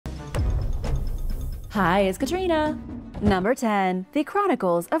Hi, it's Katrina. Number 10. The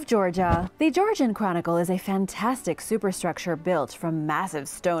Chronicles of Georgia. The Georgian Chronicle is a fantastic superstructure built from massive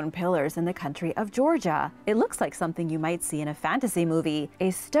stone pillars in the country of Georgia. It looks like something you might see in a fantasy movie,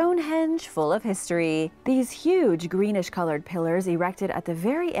 a Stonehenge full of history. These huge greenish-colored pillars erected at the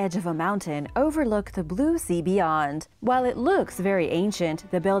very edge of a mountain overlook the blue sea beyond. While it looks very ancient,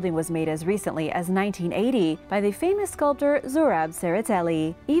 the building was made as recently as 1980 by the famous sculptor Zurab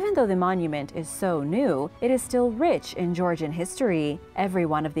Tsereteli. Even though the monument is so new, it is still rich in Georgian history. Every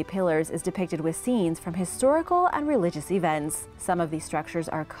one of the pillars is depicted with scenes from historical and religious events. Some of these structures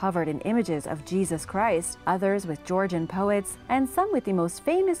are covered in images of Jesus Christ, others with Georgian poets, and some with the most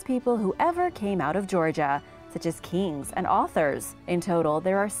famous people who ever came out of Georgia, such as kings and authors. In total,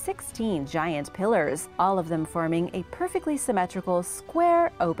 there are 16 giant pillars, all of them forming a perfectly symmetrical,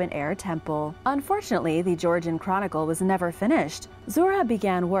 square, open-air temple. Unfortunately, the Georgian Chronicle was never finished. Zurab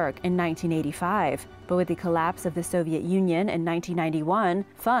began work in 1985, but with the collapse of the Soviet Union in 1991,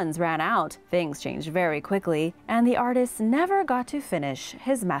 funds ran out, things changed very quickly, and the artist never got to finish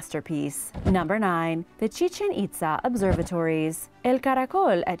his masterpiece. Number 9. The Chichen Itza Observatories. El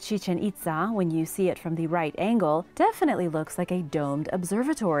Caracol at Chichen Itza, when you see it from the right angle, definitely looks like a domed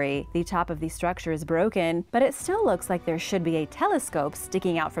observatory. The top of the structure is broken, but it still looks like there should be a telescope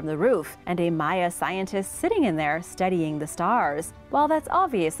sticking out from the roof, and a Maya scientist sitting in there studying the stars. While that's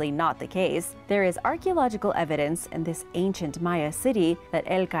obviously not the case, there is archaeological evidence in this ancient Maya city that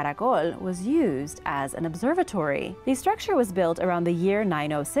El Caracol was used as an observatory. The structure was built around the year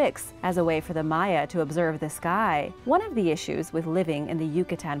 906 as a way for the Maya to observe the sky. One of the issues with living in the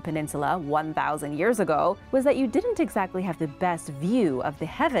Yucatan Peninsula 1,000 years ago was that you didn't exactly have the best view of the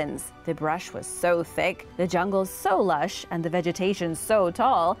heavens. The brush was so thick, the jungles so lush, and the vegetation so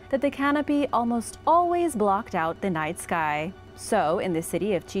tall that the canopy almost always blocked out the night sky. So, in the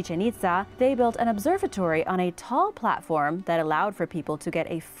city of Chichen Itza, they built an observatory on a tall platform that allowed for people to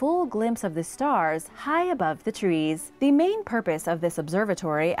get a full glimpse of the stars high above the trees. The main purpose of this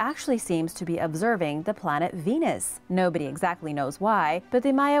observatory actually seems to be observing the planet Venus. Nobody exactly knows why, but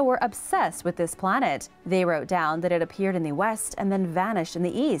the Maya were obsessed with this planet. They wrote down that it appeared in the west and then vanished in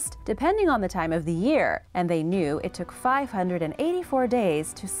the east, depending on the time of the year, and they knew it took 584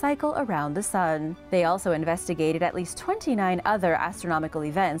 days to cycle around the sun. They also investigated at least 29 other astronomical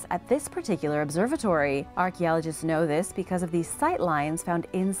events at this particular observatory. Archaeologists know this because of the sight lines found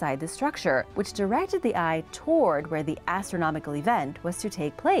inside the structure, which directed the eye toward where the astronomical event was to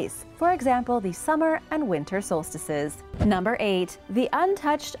take place. For example, the summer and winter solstices. Number 8. The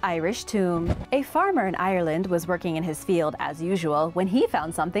Untouched Irish Tomb. A farmer in Ireland was working in his field as usual when he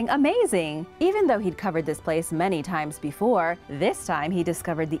found something amazing. Even though he'd covered this place many times before, this time he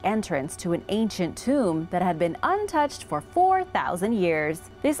discovered the entrance to an ancient tomb that had been untouched for 4,000 years.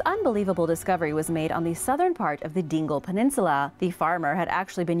 This unbelievable discovery was made on the southern part of the Dingle Peninsula. The farmer had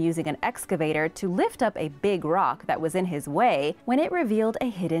actually been using an excavator to lift up a big rock that was in his way when it revealed a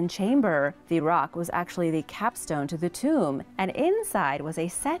hidden chamber. The rock was actually the capstone to the tomb, and inside was a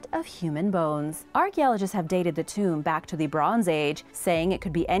set of human bones. Archaeologists have dated the tomb back to the Bronze Age, saying it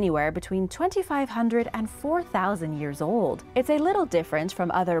could be anywhere between 2,500 and 4,000 years old. It's a little different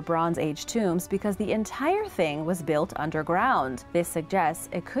from other Bronze Age tombs because the entire thing was built underground. This suggests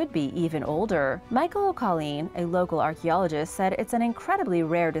it could be even older. Michael O'Colleen, a local archaeologist, said it's an incredibly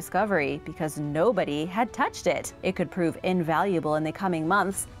rare discovery because nobody had touched it. It could prove invaluable in the coming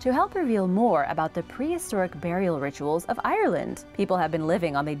months to help reveal more about the prehistoric burial rituals of Ireland. People have been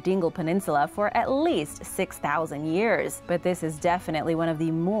living on the Dingle Peninsula for at least 6,000 years, but this is definitely one of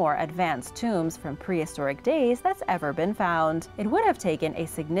the more advanced tombs from prehistoric days that's ever been found. It would have taken a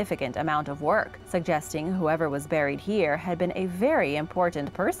significant amount of work, suggesting whoever was buried here had been a very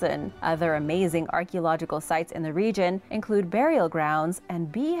important person. Other amazing archaeological sites in the region include burial grounds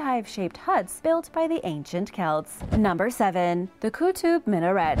and beehive-shaped huts built by the ancient Celts. Number 7. The Qutub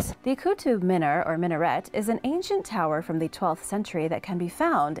Minaret. The Qutub Minar, or minaret, is an ancient tower from the 12th century that can be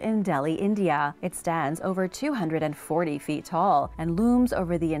found in Delhi, India. It stands over 240 feet tall and looms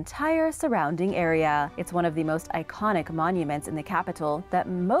over the entire surrounding area. It's one of the most iconic monuments in the capital that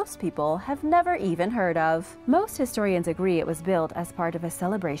most people have never even heard of. Most historians agree it was built as part of a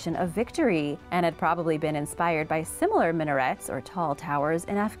celebration of victory and had probably been inspired by similar minarets or tall towers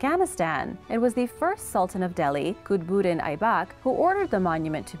in Afghanistan. It was the first Sultan of Delhi, Qutbuddin Aibak, who ordered the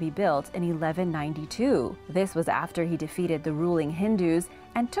monument to be built in 1192. This was after he defeated the ruling Hindus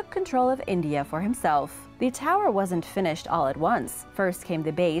and took control of India for himself. The tower wasn't finished all at once. First came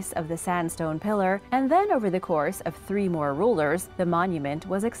the base of the sandstone pillar, and then over the course of 3 more rulers, the monument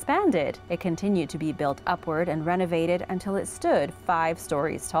was expanded. It continued to be built upward and renovated until it stood 5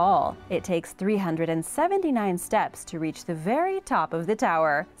 stories tall. It takes 379 steps to reach the very top of the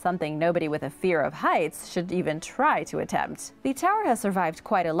tower, something nobody with a fear of heights should even try to attempt. The tower has survived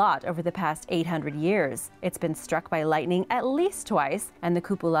quite a lot over the past 800 years. It's been struck by lightning at least twice, and the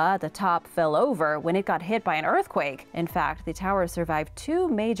cupola at the top fell over when it got hit by an earthquake. In fact, the tower survived 2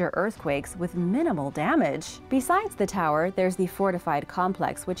 major earthquakes with minimal damage. Besides the tower, there's the fortified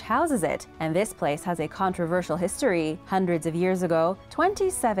complex which houses it, and this place has a controversial history. Hundreds of years ago,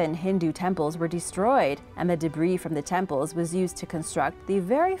 27 Hindu temples were destroyed, and the debris from the temples was used to construct the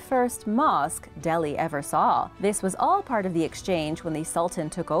very first mosque Delhi ever saw. This was all part of the exchange when the Sultan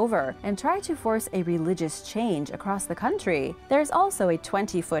took over and tried to force a religious change across the country. There's also a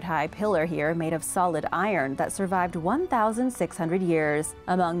 20-foot-high pillar here made of solid iron that survived 1,600 years.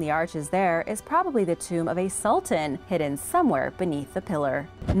 Among the arches there is probably the tomb of a sultan hidden somewhere beneath the pillar.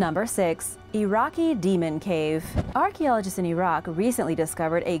 Number 6. Iraqi Demon Cave. Archaeologists in Iraq recently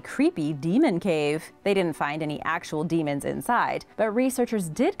discovered a creepy demon cave. They didn't find any actual demons inside, but researchers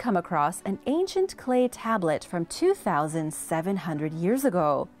did come across an ancient clay tablet from 2,700 years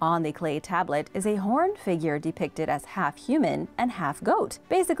ago. On the clay tablet is a horned figure depicted as half human and half goat,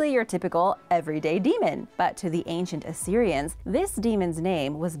 basically your typical everyday demon. But to the ancient Assyrians, this demon's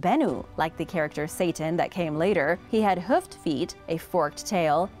name was Bennu. Like the character Satan that came later, he had hoofed feet, a forked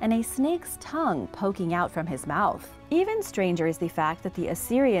tail, and a snake's tongue poking out from his mouth. Even stranger is the fact that the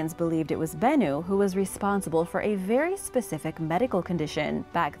Assyrians believed it was Bennu who was responsible for a very specific medical condition.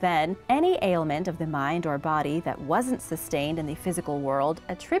 Back then, any ailment of the mind or body that wasn't sustained in the physical world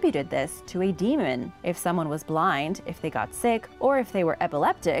attributed this to a demon. If someone was blind, if they got sick, or if they were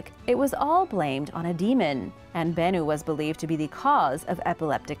epileptic, it was all blamed on a demon. And Bennu was believed to be the cause of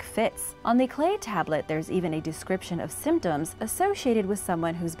epileptic fits. On the clay tablet, there's even a description of symptoms associated with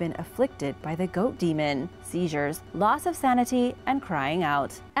someone who's been afflicted by the goat demon: seizures, loss of sanity, and crying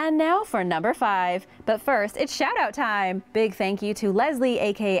out. And now for number 5. But first, it's shout-out time! Big thank you to Leslie,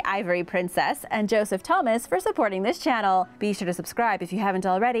 aka Ivory Princess, and Joseph Thomas for supporting this channel. Be sure to subscribe if you haven't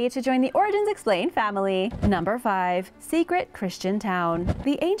already to join the Origins Explained family. Number 5. Secret Christian Town.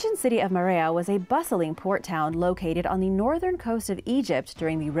 The ancient city of Marea was a bustling port town located on the northern coast of Egypt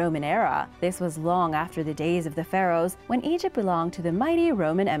during the Roman era. This was long after the days of the pharaohs, when Egypt belonged to the mighty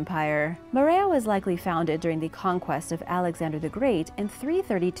Roman Empire. Marea was likely founded during the conquest of Alexander the Great in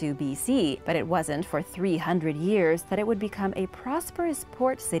 332 BC, but it wasn't for 300 years that it would become a prosperous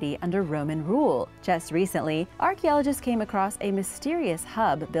port city under Roman rule. Just recently, archaeologists came across a mysterious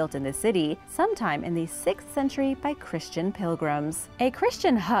hub built in the city sometime in the 6th century by Christian pilgrims. A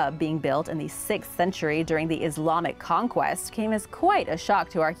Christian hub being built in the 6th century during the Islamic conquest came as quite a shock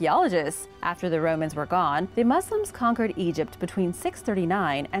to archaeologists. After the Romans were gone, the Muslims conquered Egypt between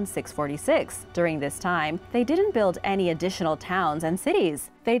 639 and 646. During this time, they didn't build any additional towns and cities.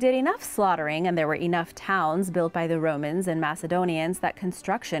 They did enough slaughtering and there were enough towns built by the Romans and Macedonians that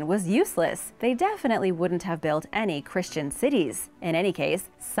construction was useless. They definitely wouldn't have built any Christian cities. In any case,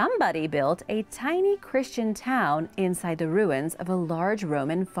 somebody built a tiny Christian town inside the ruins of a large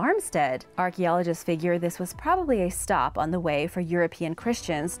Roman farmstead. Archaeologists figure this was probably a stop on the way for European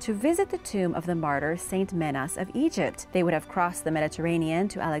Christians to visit the tomb of the martyr Saint Menas of Egypt. They would have crossed the Mediterranean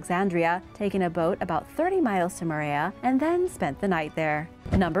to Alexandria, taken a boat about 30 miles to Marea, and then spent the night there.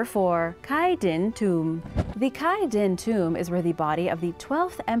 Number 4. Khai Dinh Tomb. The Khai Dinh Tomb is where the body of the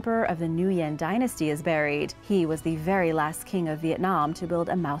 12th emperor of the Nguyen dynasty is buried. He was the very last king of Vietnam to build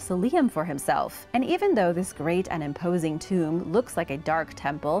a mausoleum for himself. And even though this great and imposing tomb looks like a dark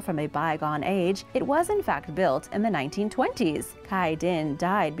temple from a bygone age, it was in fact built in the 1920s. Khai Dinh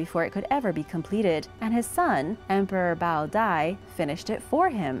died before it could ever be completed, and his son, Emperor Bao Dai, finished it for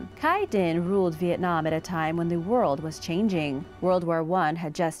him. Khai Dinh ruled Vietnam at a time when the world was changing. World War I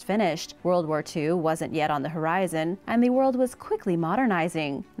had just finished, World War II wasn't yet on the horizon, and the world was quickly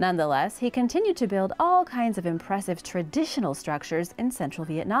modernizing. Nonetheless, he continued to build all kinds of impressive traditional structures in central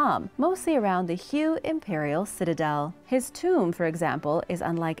Vietnam, mostly around the Hue Imperial Citadel. His tomb, for example, is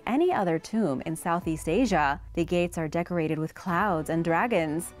unlike any other tomb in Southeast Asia. The gates are decorated with clouds and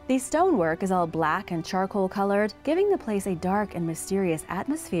dragons. The stonework is all black and charcoal colored, giving the place a dark and mysterious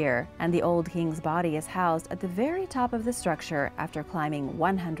atmosphere, and the old king's body is housed at the very top of the structure after climbing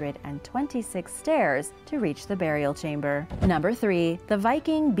 126 stairs to reach the burial chamber. Number 3. The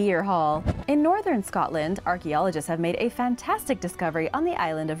Viking Beer Hall. In northern Scotland, archaeologists have made a fantastic discovery on the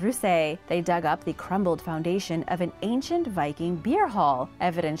island of Rousay. They dug up the crumbled foundation of an ancient Viking beer hall.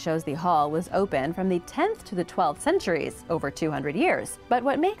 Evidence shows the hall was open from the 10th to the 12th centuries, over 200 years. But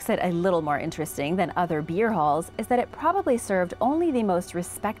what makes it a little more interesting than other beer halls is that it probably served only the most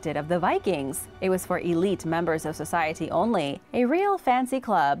respected of the Vikings. It was for elite members of society only, a real fancy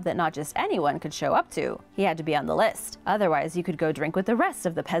club that not just anyone could show up to. He had to be on the list, otherwise you could go drink with the rest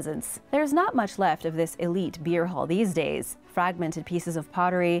of the peasants. There's not much left of this elite beer hall these days. Fragmented pieces of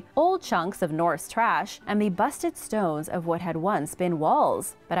pottery, old chunks of Norse trash, and the busted stones of what had once been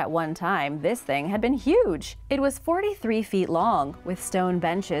walls. But at one time, this thing had been huge. It was 43 feet long, with stone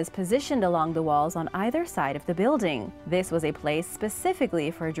benches positioned along the walls on either side of the building. This was a place specifically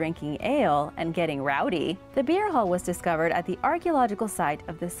for drinking ale and getting rowdy. The beer hall was discovered at the archaeological site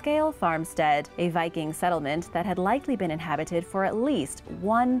of the Scale Farmstead, a Viking settlement that had likely been inhabited for at least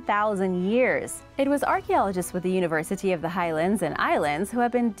 1,000 years. It was archaeologists with the University of the Highlands and Islands who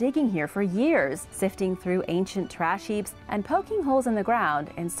have been digging here for years, sifting through ancient trash heaps and poking holes in the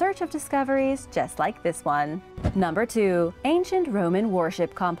ground in search of discoveries just like this one. Number 2. Ancient Roman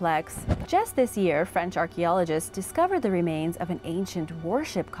Warship Complex. Just this year, French archaeologists discovered the remains of an ancient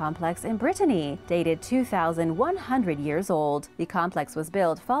warship complex in Brittany, dated 2,100 years old. The complex was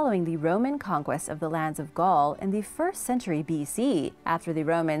built following the Roman conquest of the lands of Gaul in the 1st century BC, after the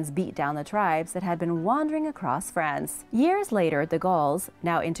Romans beat down the tribes that had been wandering across France. Years later, the Gauls,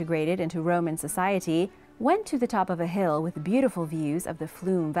 now integrated into Roman society, went to the top of a hill with beautiful views of the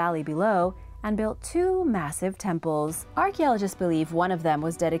Flume Valley below and built 2 massive temples. Archaeologists believe one of them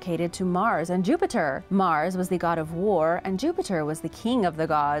was dedicated to Mars and Jupiter. Mars was the god of war and Jupiter was the king of the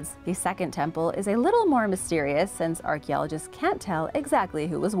gods. The second temple is a little more mysterious since archaeologists can't tell exactly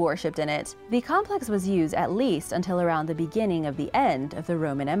who was worshipped in it. The complex was used at least until around the beginning of the end of the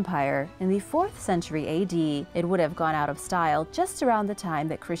Roman Empire. In the 4th century AD, it would have gone out of style just around the time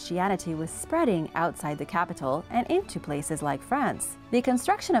that Christianity was spreading outside the capital and into places like France. The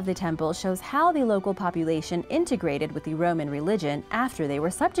construction of the temple shows how the local population integrated with the Roman religion after they were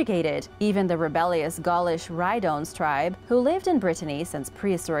subjugated. Even the rebellious Gaulish Rhydones tribe, who lived in Brittany since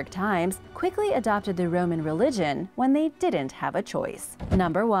prehistoric times, quickly adopted the Roman religion when they didn't have a choice.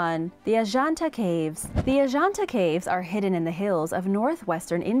 Number 1. The Ajanta Caves. The Ajanta Caves are hidden in the hills of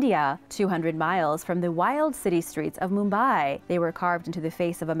northwestern India, 200 miles from the wild city streets of Mumbai. They were carved into the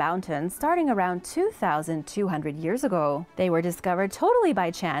face of a mountain starting around 2,200 years ago. They were discovered totally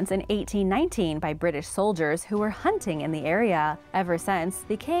by chance in 1819 by British soldiers who were hunting in the area. Ever since,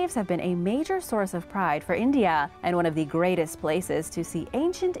 the caves have been a major source of pride for India and one of the greatest places to see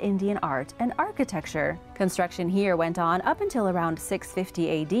ancient Indian art and architecture. Construction here went on up until around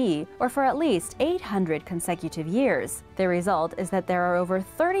 650 AD, or for at least 800 consecutive years. The result is that there are over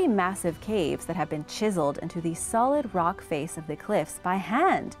 30 massive caves that have been chiseled into the solid rock face of the cliffs by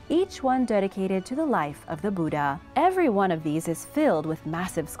hand, each one dedicated to the life of the Buddha. Every one of these is filled with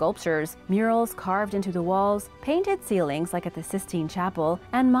massive sculptures, murals carved into the walls, painted ceilings like at the Sistine Chapel,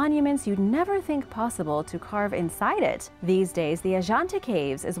 and monuments you'd never think possible to carve inside it. These days, the Ajanta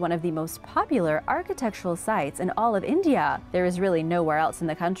Caves is one of the most popular architectural sites in all of India. There is really nowhere else in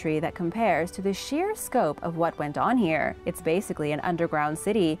the country that compares to the sheer scope of what went on here. It's basically an underground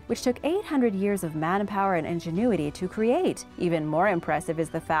city, which took 800 years of manpower and ingenuity to create. Even more impressive is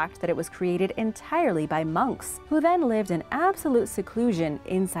the fact that it was created entirely by monks, who then lived in absolute seclusion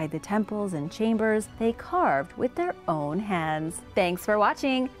inside the temples and chambers they carved with their own hands. Thanks for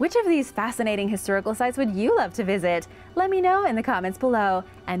watching! Which of these fascinating historical sites would you love to visit? Let me know in the comments below,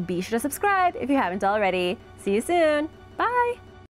 and be sure to subscribe if you haven't already. See you soon! Bye!